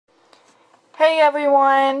Hey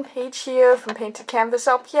everyone, Paige here from Painted Canvas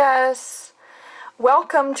LPS.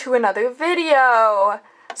 Welcome to another video.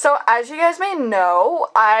 So as you guys may know,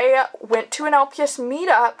 I went to an LPS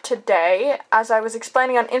meetup today, as I was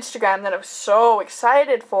explaining on Instagram that I was so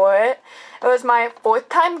excited for it. It was my 4th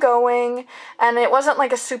time going, and it wasn't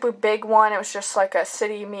like a super big one, it was just like a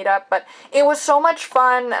city meetup, but it was so much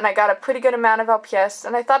fun, and I got a pretty good amount of LPS,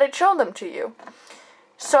 and I thought I'd show them to you.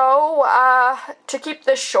 So, to keep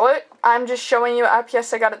this short, I'm just showing you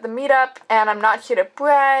LPS I got at the meetup, and I'm not here to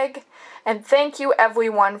brag. And thank you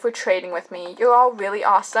everyone for trading with me. You're all really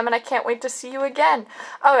awesome, and I can't wait to see you again.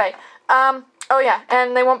 Alright, oh yeah,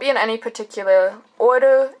 and they won't be in any particular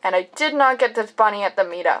order, and I did not get this bunny at the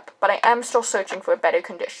meetup, but I am still searching for a better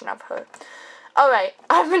condition of her. Alright,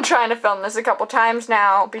 I've been trying to film this a couple times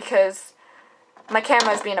now, because my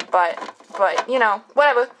camera's being a butt, but, you know,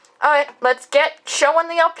 whatever. Alright, let's get showing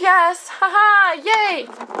the LPS. Haha, yay!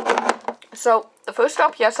 So, the first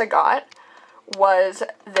LPS I got was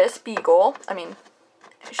this beagle. I mean,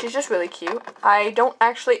 she's just really cute. I don't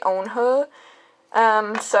actually own her,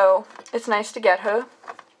 so it's nice to get her.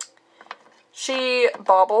 She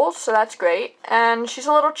bobbles, so that's great, and she's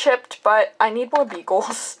a little chipped, but I need more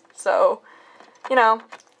beagles, so, you know,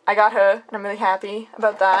 I got her, and I'm really happy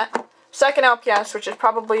about that. Second LPS, which is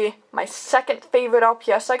probably my second favorite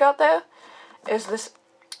LPS I got there, is this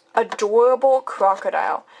adorable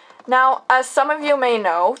crocodile. Now, as some of you may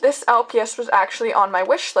know, this LPS was actually on my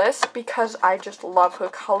wish list because I just love her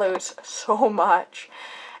colors so much.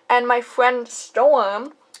 And my friend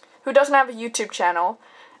Storm, who doesn't have a YouTube channel,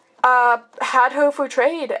 had her for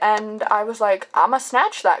trade, and I was like, I'ma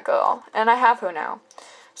snatch that girl, and I have her now.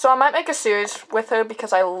 So I might make a series with her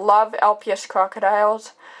because I love LPS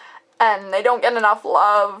crocodiles, and they don't get enough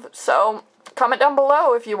love, so comment down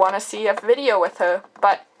below if you want to see a video with her.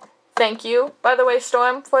 But thank you, by the way,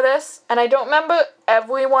 Storm, for this. And I don't remember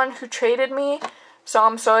everyone who traded me, so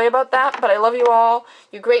I'm sorry about that, but I love you all.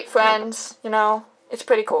 You're great friends, you know, it's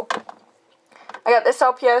pretty cool. I got this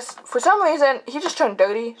LPS. For some reason, he just turned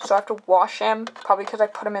dirty, so I have to wash him, probably because I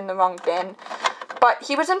put him in the wrong bin. But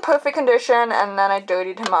he was in perfect condition, and then I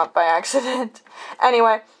dirtied him up by accident.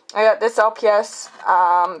 Anyway, I got this LPS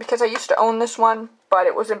because I used to own this one, but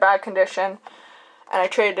it was in bad condition, and I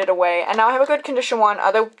traded it away. And now I have a good condition one,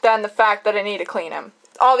 other than the fact that I need to clean him.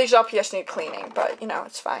 All these LPS need cleaning, but, you know,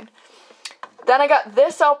 it's fine. Then I got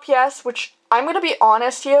this LPS, which, I'm going to be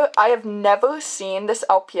honest here, I have never seen this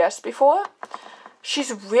LPS before.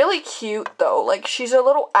 She's really cute, though. Like, she's a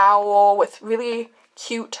little owl with really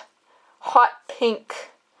cute, hot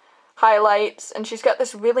pink highlights, and she's got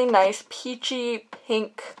this really nice peachy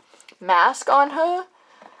pink mask on her.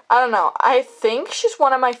 I don't know, I think she's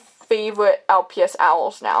one of my favorite LPS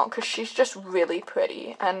owls now, because she's just really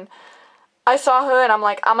pretty, and I saw her and I'm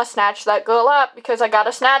like, I'ma snatch that girl up, because I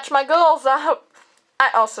gotta snatch my girls up. I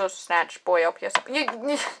also snatch boy LPS.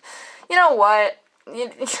 You know what?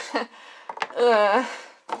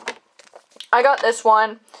 I got this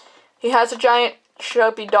one. He has a giant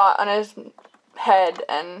Sharpie dot on his head,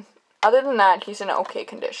 and other than that, he's in okay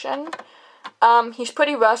condition. He's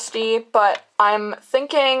pretty rusty, but I'm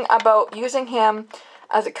thinking about using him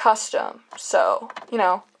as a custom. So, you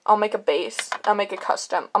know, I'll make a base. I'll make a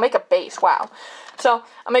custom. I'll make a base, wow. So,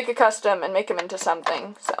 I'll make a custom and make him into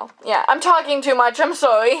something. So, yeah, I'm talking too much. I'm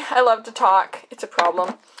sorry. I love to talk. It's a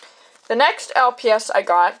problem. The next LPS I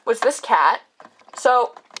got was this cat.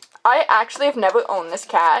 So, I actually have never owned this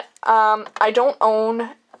cat. I don't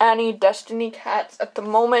own any Destiny cats at the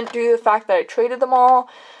moment due to the fact that I traded them all,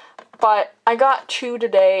 but I got 2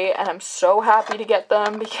 today, and I'm so happy to get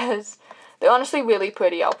them because they're honestly really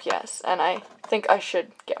pretty LPS, and I think I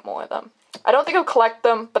should get more of them. I don't think I'll collect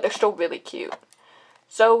them, but they're still really cute.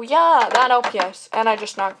 So yeah, that LPS, and I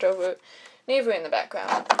just knocked over Neva in the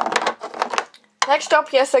background. Next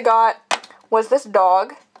LPS I got was this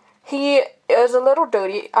dog. He is a little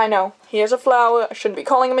dirty, I know, he is a flower, I shouldn't be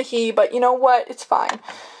calling him a he, but you know what, it's fine.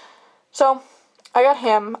 So, I got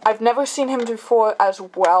him. I've never seen him before as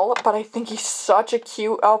well, but I think he's such a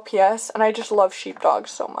cute LPS, and I just love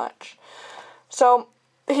sheepdogs so much. So,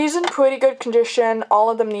 he's in pretty good condition. All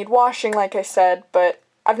of them need washing, like I said, but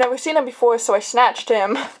I've never seen him before, so I snatched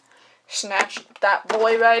him. Snatched that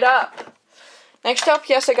boy right up. Next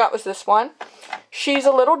LPS I got was this one. She's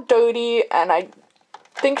a little dirty, and I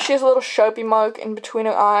think she has a little Sharpie mark in between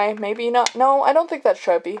her eye. Maybe not. No, I don't think that's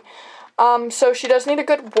Sharpie. So she does need a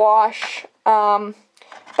good wash, but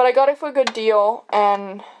I got it for a good deal,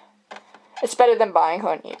 and it's better than buying her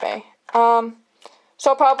on eBay.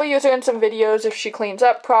 So I'll probably use her in some videos if she cleans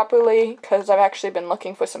up properly, because I've actually been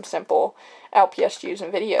looking for some simple LPS to use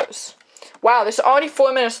in videos. Wow, this is already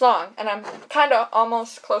 4 minutes long, and I'm kind of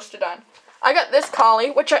almost close to done. I got this collie,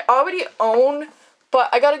 which I already own, but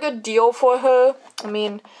I got a good deal for her. I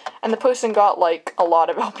mean, and the person got, like, a lot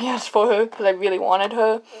of LPS for her, because I really wanted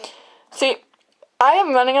her. See, I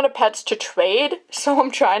am running out of pets to trade, so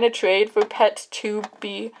I'm trying to trade for pets to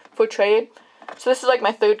be for trade. So this is, like,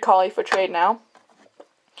 my third collie for trade now.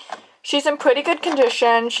 She's in pretty good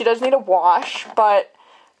condition. She does need a wash, but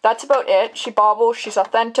that's about it. She bobbles. She's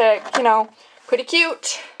authentic. You know, pretty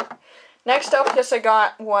cute. Next LPS I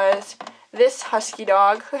got was this husky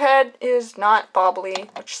dog. Her head is not bobbly,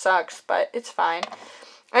 which sucks, but it's fine.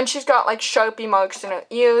 And she's got, like, Sharpie marks in her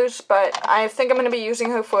ears, but I think I'm going to be using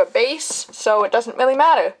her for a base, so it doesn't really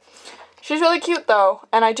matter. She's really cute, though,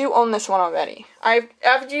 and I do own this one already. As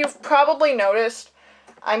you've probably noticed,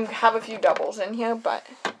 I have a few doubles in here, but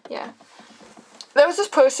yeah. There was this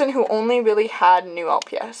person who only really had new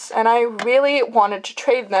LPS, and I really wanted to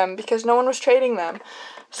trade them because no one was trading them.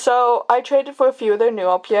 So I traded for a few of their new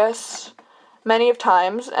LPS many of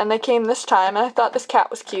times, and they came this time, and I thought this cat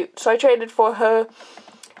was cute. So I traded for her,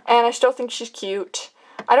 and I still think she's cute.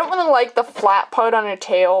 I don't really like the flat part on her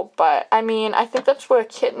tail, but I mean, I think that's where a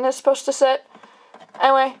kitten is supposed to sit.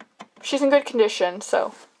 Anyway, she's in good condition,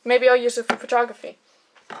 so maybe I'll use it for photography.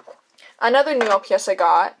 Another new LPS I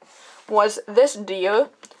got was this deer.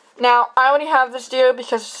 Now, I already have this deer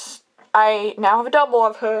because I now have a double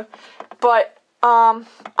of her, but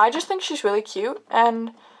I just think she's really cute,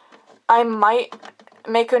 and I might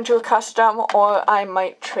make her into a custom, or I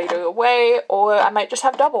might trade her away, or I might just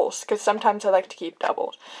have doubles, because sometimes I like to keep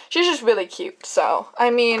doubles. She's just really cute, so, I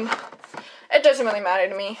mean, it doesn't really matter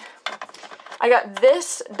to me. I got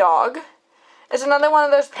this dog. It's another one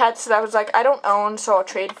of those pets that I was like, I don't own, so I'll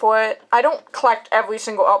trade for it. I don't collect every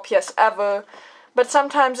single LPS ever, but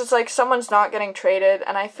sometimes it's like someone's not getting traded,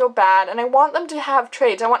 and I feel bad, and I want them to have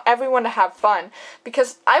trades. I want everyone to have fun,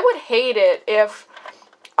 because I would hate it if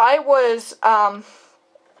I was,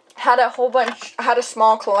 had a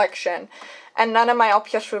small collection, and none of my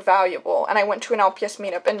LPS were valuable, and I went to an LPS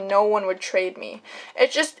meetup, and no one would trade me.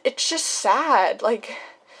 It's just sad, like.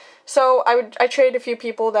 So I traded a few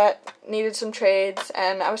people that needed some trades,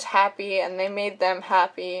 and I was happy, and they made them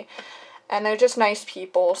happy, and they're just nice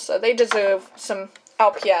people, so they deserve some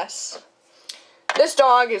LPS. This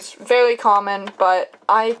dog is very common, but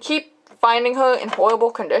I keep finding her in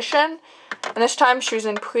horrible condition, and this time she was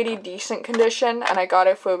in pretty decent condition, and I got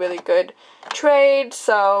her for a really good trade,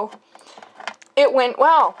 so it went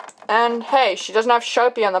well. And hey, she doesn't have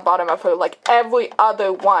Sharpie on the bottom of her like every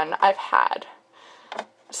other one I've had.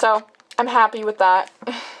 So, I'm happy with that.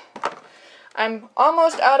 I'm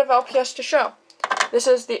almost out of LPS to show. This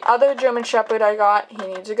is the other German Shepherd I got. He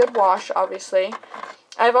needs a good wash, obviously.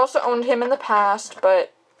 I've also owned him in the past,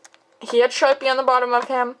 but he had Sharpie on the bottom of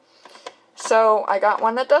him, so I got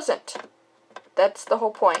one that doesn't. That's the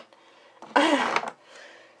whole point.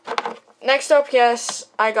 Next LPS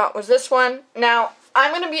I got was this one. Now,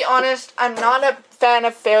 I'm going to be honest, I'm not a fan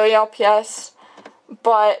of fairy LPS,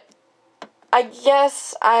 but I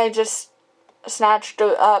guess I just snatched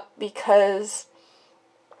her up because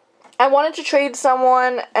I wanted to trade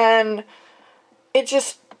someone, and it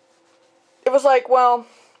was like, well,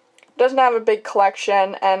 it doesn't have a big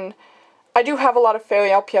collection, and I do have a lot of fairy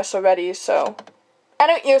LPS already, so,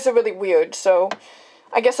 and her ears are really weird, so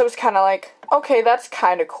I guess it was kind of like, okay, that's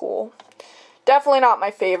kind of cool. Definitely not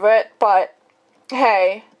my favorite, but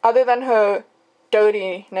hey, other than her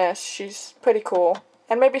dirtiness, she's pretty cool.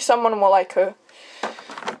 And maybe someone will like her.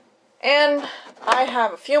 And I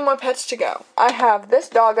have a few more pets to go. I have this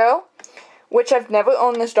doggo, which I've never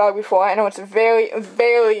owned this dog before. I know it's very,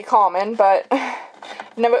 very common, but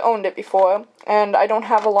I've never owned it before. And I don't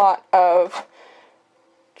have a lot of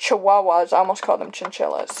chihuahuas. I almost call them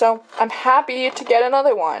chinchillas. So I'm happy to get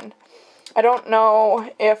another one. I don't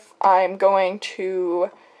know if I'm going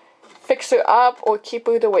to fix her up or keep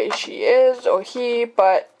her the way she is, or he,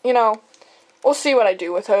 but, you know, we'll see what I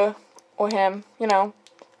do with her, or him, you know.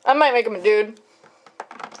 I might make him a dude.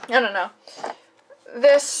 I don't know.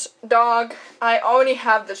 This dog, I already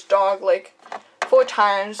have this dog, like, 4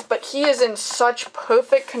 times, but he is in such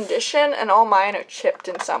perfect condition, and all mine are chipped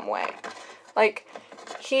in some way. Like,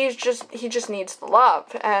 he just needs the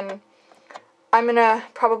love, and I'm gonna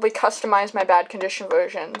probably customize my bad condition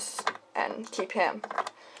versions and keep him.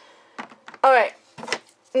 Alright.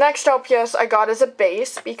 Next LPS I got as a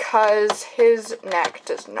base because his neck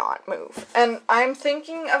does not move. And I'm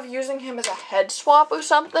thinking of using him as a head swap or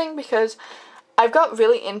something because I've got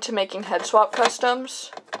really into making head swap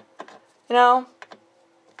customs, you know?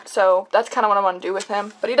 So that's kind of what I want to do with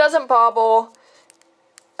him. But he doesn't bobble.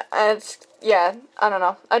 And yeah, I don't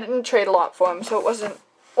know. I didn't trade a lot for him, so it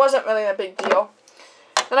wasn't really a big deal.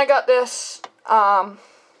 Then I got this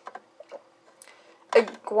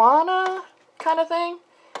iguana kind of thing.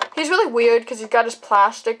 He's really weird because he's got his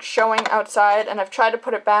plastic showing outside, and I've tried to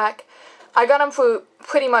put it back. I got him for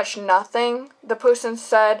pretty much nothing. The person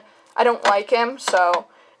said I don't like him, so,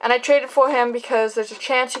 and I traded for him because there's a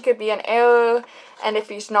chance he could be an error, and if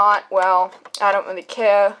he's not, well, I don't really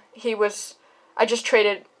care. I just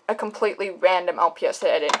traded a completely random LPS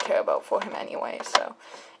that I didn't care about for him anyway, so.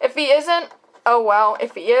 If he isn't, oh well.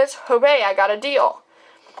 If he is, hooray, I got a deal.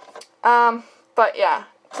 But yeah,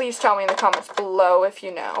 please tell me in the comments below if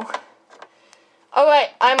you know.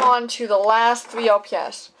 Alright, I'm on to the last 3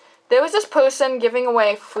 LPS. There was this person giving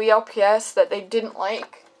away free LPS that they didn't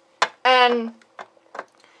like, and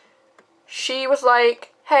she was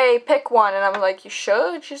like, hey, pick one, and I'm like, you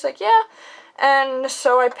sure? And she's like, yeah, and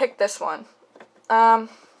so I picked this one.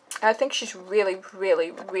 I think she's really,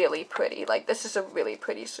 really, really pretty. Like, this is a really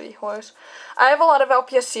pretty seahorse. I have a lot of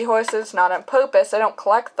LPS seahorses, not on purpose. I don't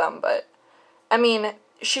collect them, but, I mean,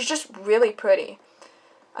 she's just really pretty.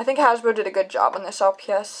 I think Hasbro did a good job on this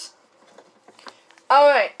LPS.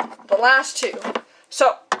 Alright, the last 2.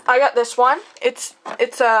 So, I got this one. It's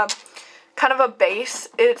a kind of a base.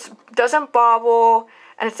 It doesn't bobble,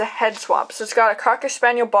 and it's a head swap. So, it's got a Cocker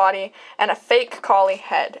Spaniel body and a fake collie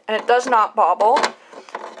head, and it does not bobble.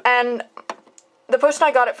 And the person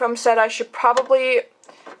I got it from said I should probably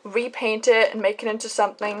repaint it and make it into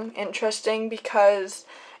something interesting because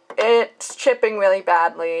it's chipping really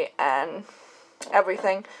badly and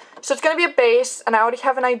everything. So it's going to be a base, and I already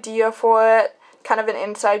have an idea for it, kind of an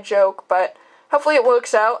inside joke, but hopefully it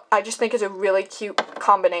works out. I just think it's a really cute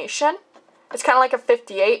combination. It's kind of like a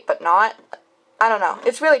 58, but not. I don't know.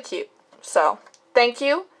 It's really cute. So, thank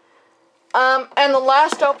you. And the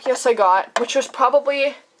last LPS I got, which was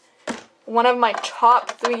probably one of my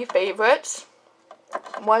top 3 favorites,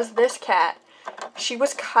 was this cat. She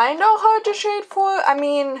was kind of hard to trade for. I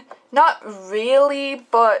mean, not really,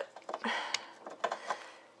 but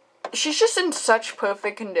she's just in such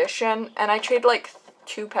perfect condition, and I traded like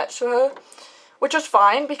 2 pets for her, which was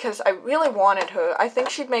fine because I really wanted her. I think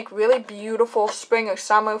she'd make really beautiful spring or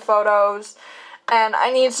summer photos, and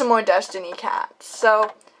I need some more Destiny cats.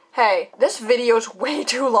 So, hey, this video is way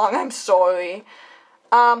too long, I'm sorry.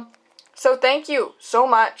 So thank you so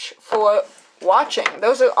much for watching.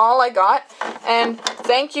 Those are all I got, and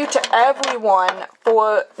thank you to everyone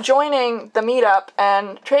for joining the meetup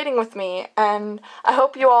and trading with me, and I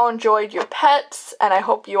hope you all enjoyed your pets, and I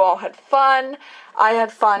hope you all had fun. I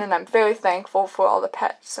had fun, and I'm very thankful for all the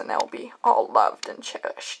pets, and they'll be all loved and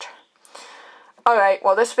cherished. Alright,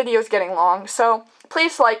 well, this video is getting long, so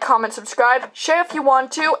please like, comment, subscribe, share if you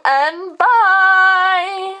want to, and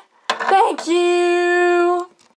bye! Thank you!